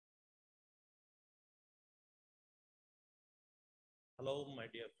Hello, my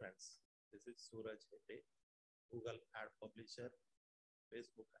dear friends. This is Suraj Hete, Google Ad Publisher,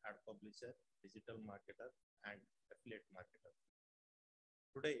 Facebook Ad Publisher, Digital Marketer, and Affiliate Marketer.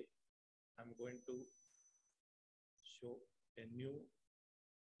 Today, I'm going to show a new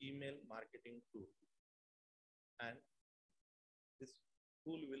email marketing tool, and this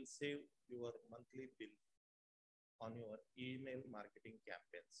tool will save your monthly bill on your email marketing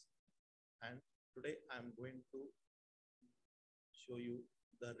campaigns. And today, I'm going to show you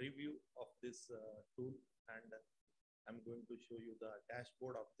the review of this tool, and I'm going to show you the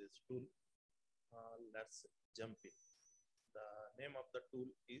dashboard of this tool. Let's jump in. The name of the tool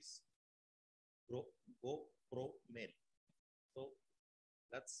is GoProMail. So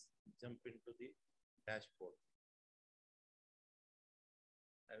let's jump into the dashboard.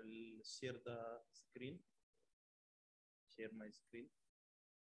 I will share the screen, share my screen.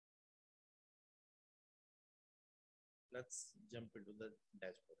 Let's jump into the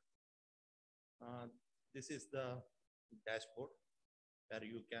dashboard. This is the dashboard where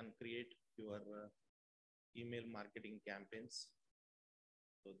you can create your email marketing campaigns.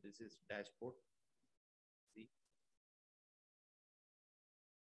 So this is dashboard. See,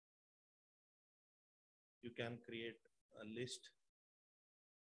 you can create a list.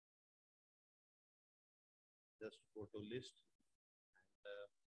 Just go to list, and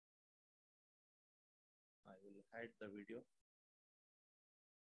I will hide the video.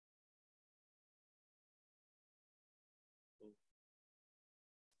 So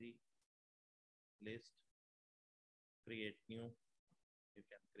see, list, create new. You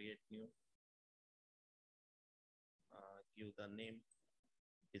can create new. Give the name,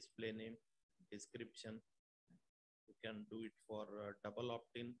 display name, description. You can do it for double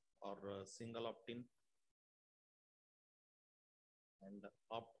opt-in or single opt-in, and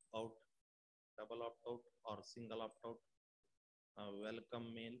opt-out, double opt-out or single opt-out.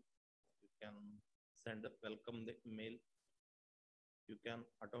 Welcome mail. You can send a welcome mail. You can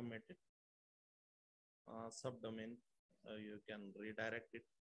automate it. Subdomain, you can redirect it.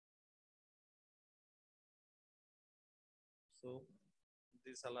 So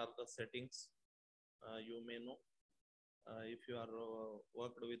these all are the settings you may know. If you are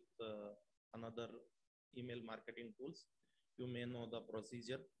worked with another email marketing tools, you may know the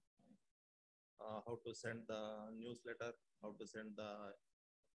procedure, how to send the newsletter, how to send the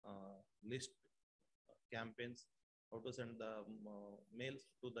list campaigns, how to send the mails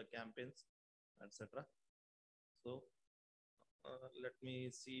to the campaigns, etc. So let me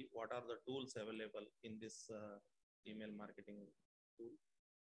see what are the tools available in this email marketing tool.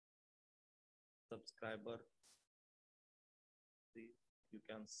 Subscriber. See, you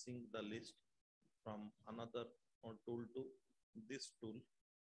can sync the list from another tool to this tool.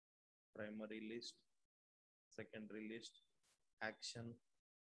 Primary list, secondary list, action.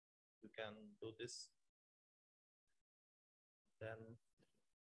 You can do this. Then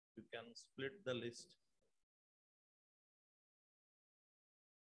you can split the list.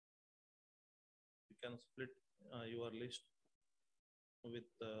 You can split your list with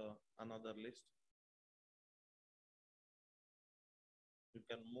another list. You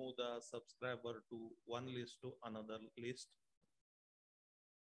can move the subscriber to one list to another list.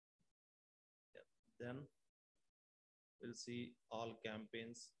 Yeah. Then we'll see all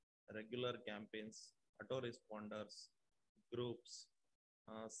campaigns, regular campaigns, autoresponders, groups,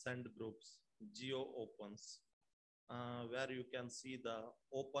 send groups, geo opens, where you can see the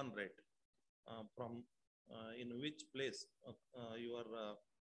open rate from in which place your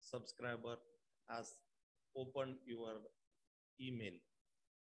subscriber has opened your email.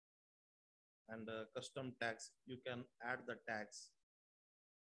 And custom tags, you can add the tags,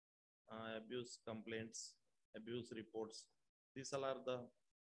 abuse complaints, abuse reports. These all are the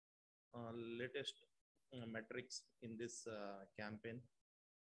latest metrics in this campaign.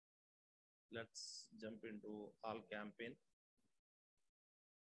 Let's jump into all campaign.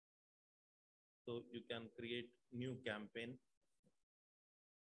 So you can create new campaign.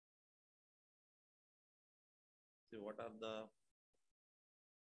 See what are the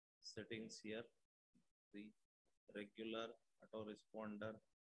settings here. The regular, autoresponder.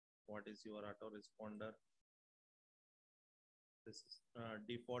 What is your autoresponder? This is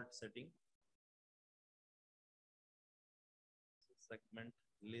default setting. Segment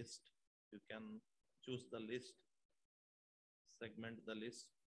list. You can choose the list, segment the list,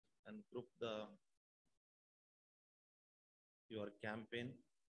 and group your campaign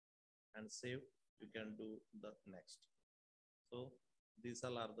and save. You can do the next. So these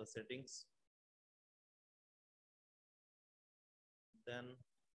all are the settings. Then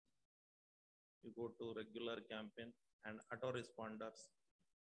you go to regular campaign and autoresponders.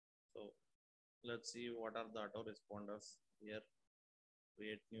 So let's see what are the autoresponders here.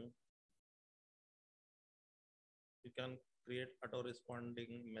 Create new. You can create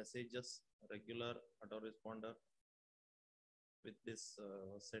autoresponding messages, regular autoresponder with this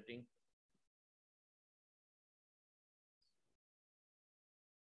setting.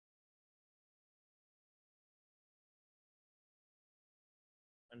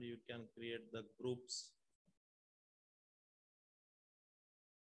 And you can create the groups.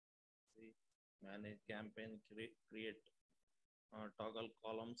 See, manage campaign, create toggle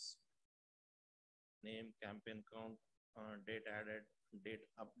columns, name, campaign count, date added, date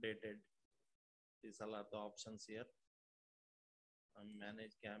updated. These all are the options here.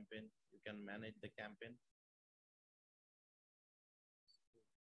 Manage campaign, you can manage the campaign.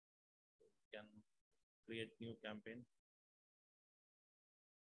 You can create new campaign.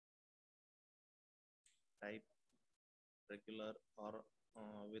 Type regular or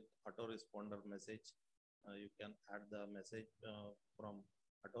with autoresponder message. You can add the message from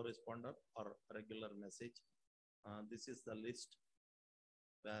autoresponder or regular message. This is the list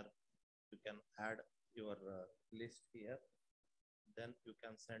where you can add your list here. Then you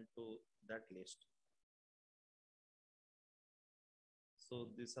can send to that list. So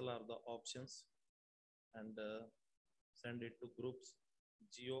these all are the options, and send it to groups.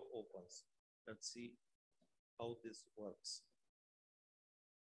 Geo opens. Let's see how this works.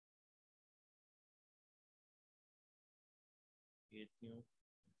 Create new.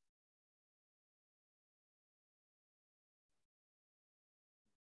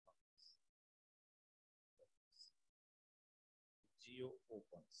 Geo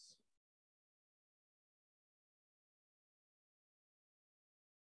opens.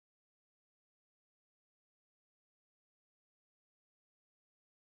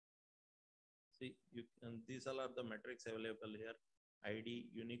 See, you can, these all are the metrics available here. ID,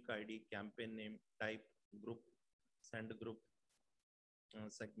 unique ID, campaign name, type, group, send group,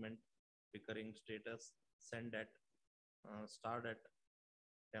 segment, recurring status, send at, start at,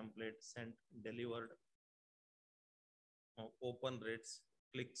 template, sent, delivered, open rates,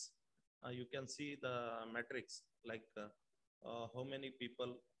 clicks. You can see the metrics like how many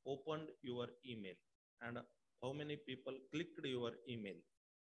people opened your email and how many people clicked your email.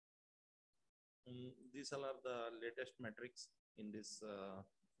 These all are the latest metrics in this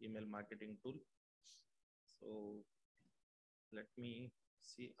email marketing tool. So let me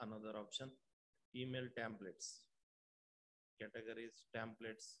see another option. Email templates, categories,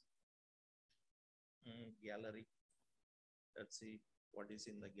 templates, gallery. Let's see what is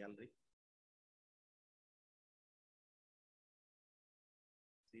in the gallery.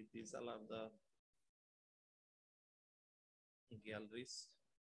 See, these all are the galleries.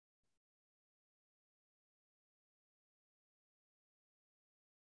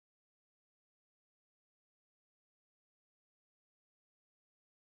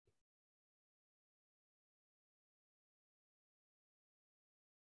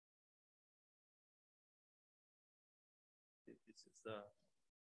 This is the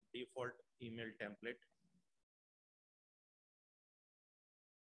default email template.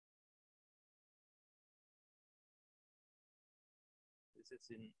 This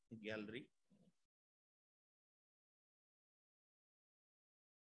is in gallery.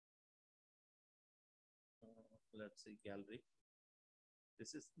 Let's see gallery.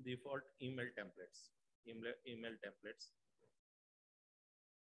 This is default email templates. Email templates.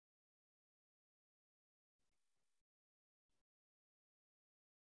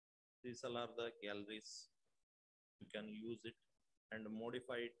 These all are the galleries. You can use it and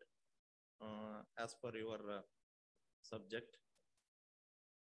modify it as per your subject.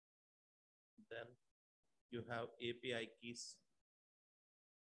 Then you have API keys.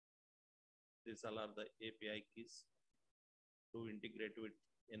 These all are the API keys to integrate with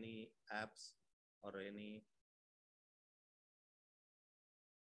any apps or any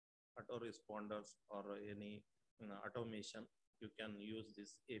autoresponders or any automation. You can use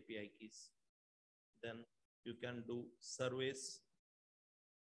this API keys. Then you can do surveys.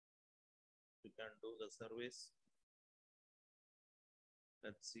 You can do the surveys.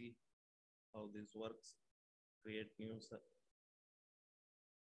 Let's see how this works. Create new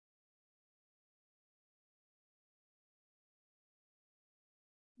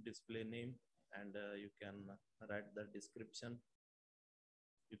display name, and you can write the description.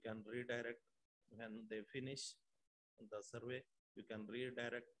 You can redirect when they finish the survey. You can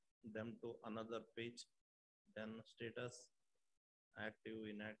redirect them to another page. Then status, active,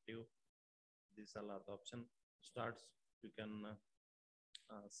 inactive. These all are the options. Starts. You can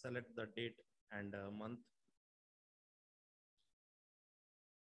select the date and month.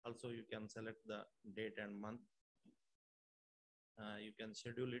 Also, you can select the date and month. You can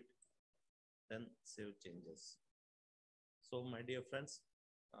schedule it, then save changes. So, my dear friends,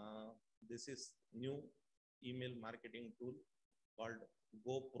 this is new email marketing tool called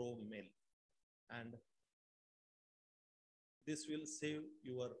GoProMail, and this will save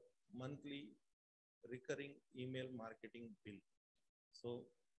your monthly recurring email marketing bill. So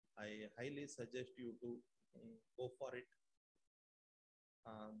I highly suggest you to go for it.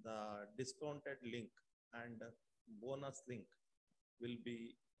 The discounted link and bonus link will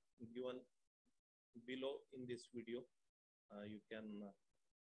be given below in this video. You can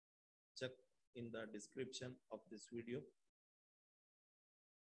check in the description of this video.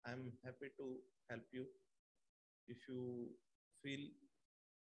 I'm happy to help you. If you feel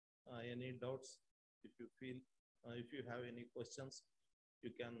any doubts, if you have any questions,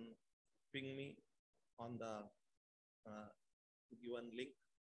 you can ping me on the given link.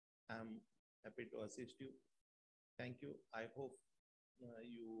 I'm happy to assist you. Thank you. I hope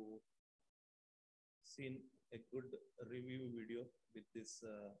you seen a good review video with this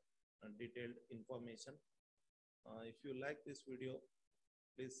detailed information. If you like this video,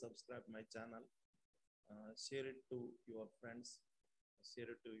 please subscribe my channel, share it to your friends, share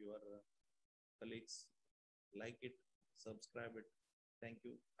it to your colleagues, like it, subscribe it. Thank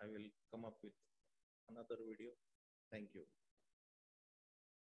you. I will come up with another video. Thank you.